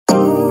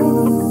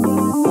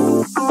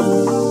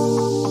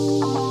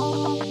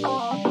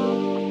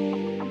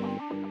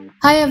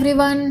Hi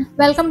everyone,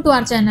 welcome to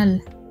our channel.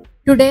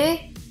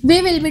 Today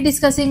we will be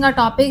discussing a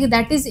topic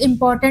that is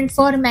important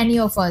for many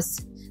of us.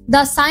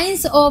 The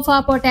science of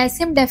a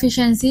potassium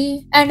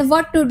deficiency and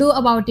what to do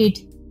about it.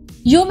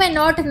 You may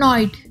not know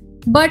it,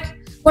 but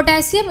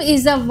potassium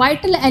is a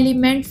vital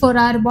element for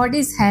our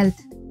body's health.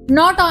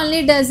 Not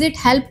only does it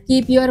help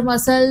keep your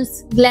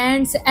muscles,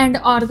 glands and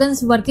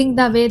organs working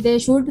the way they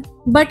should,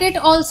 but it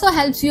also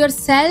helps your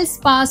cells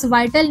pass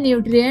vital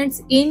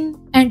nutrients in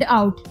and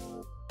out.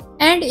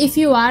 And if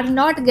you are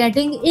not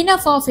getting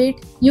enough of it,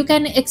 you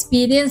can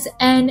experience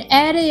an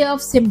array of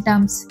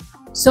symptoms.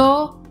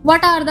 So,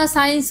 what are the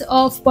signs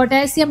of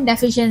potassium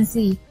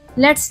deficiency?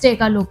 Let's take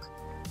a look.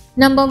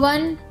 Number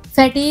 1.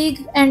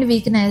 Fatigue and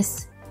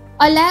weakness.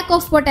 A lack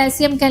of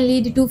potassium can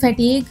lead to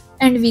fatigue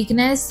and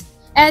weakness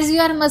as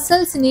your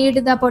muscles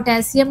need the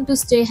potassium to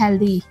stay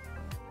healthy.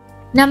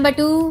 Number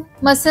 2.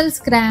 Muscle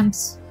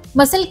cramps.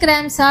 Muscle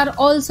cramps are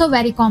also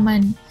very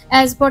common,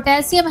 as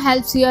potassium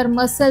helps your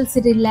muscles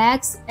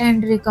relax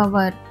and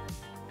recover.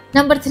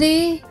 Number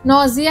 3.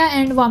 Nausea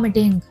and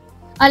vomiting.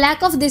 A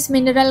lack of this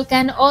mineral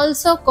can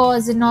also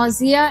cause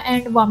nausea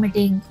and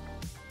vomiting.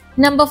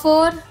 Number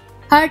 4.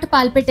 Heart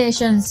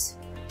palpitations.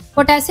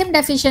 Potassium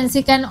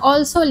deficiency can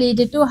also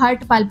lead to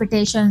heart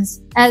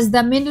palpitations, as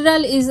the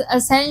mineral is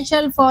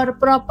essential for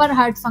proper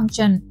heart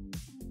function.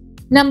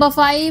 Number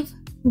 5.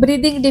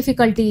 Breathing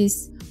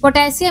difficulties.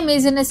 Potassium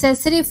is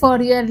necessary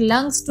for your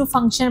lungs to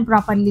function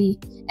properly,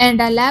 and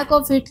a lack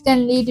of it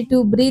can lead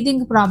to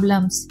breathing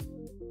problems.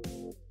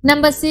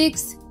 Number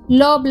 6.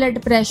 Low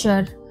blood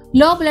pressure.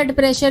 Low blood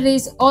pressure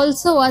is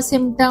also a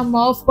symptom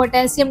of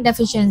potassium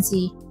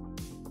deficiency.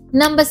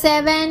 Number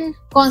 7.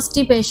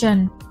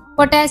 Constipation.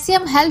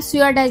 Potassium helps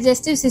your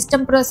digestive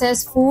system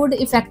process food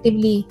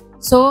effectively,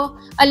 so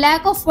a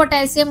lack of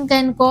potassium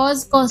can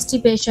cause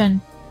constipation.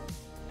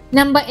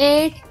 Number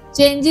 8.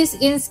 Changes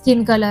in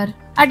skin color.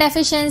 A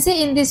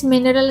deficiency in this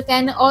mineral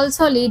can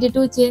also lead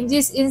to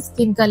changes in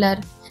skin color,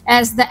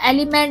 as the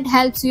element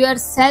helps your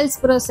cells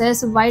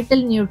process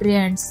vital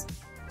nutrients.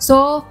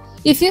 So,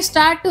 if you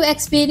start to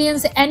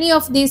experience any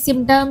of these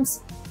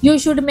symptoms, you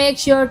should make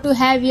sure to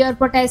have your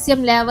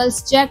potassium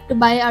levels checked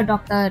by a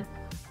doctor.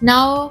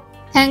 Now,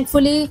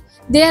 thankfully,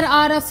 there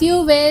are a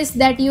few ways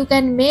that you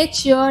can make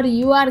sure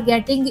you are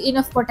getting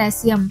enough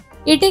potassium.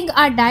 Eating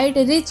a diet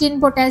rich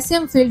in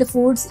potassium-filled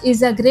foods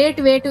is a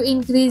great way to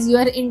increase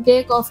your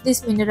intake of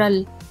this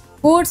mineral.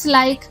 Foods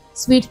like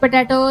sweet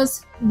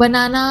potatoes,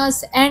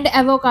 bananas, and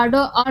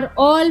avocado are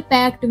all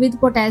packed with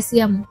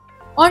potassium.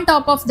 On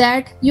top of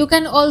that, you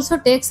can also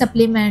take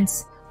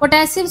supplements.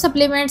 Potassium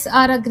supplements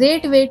are a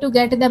great way to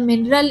get the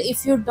mineral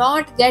if you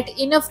don't get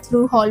enough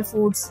through whole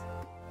foods.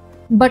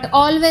 But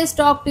always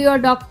talk to your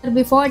doctor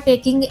before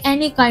taking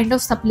any kind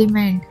of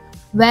supplement.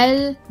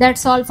 Well,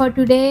 that's all for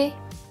today.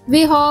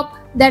 We hope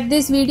that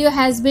this video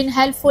has been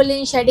helpful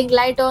in shedding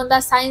light on the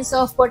science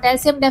of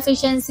potassium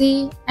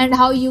deficiency and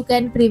how you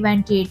can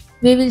prevent it.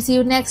 We will see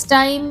you next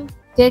time.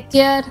 Take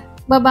care.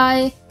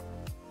 Bye-bye.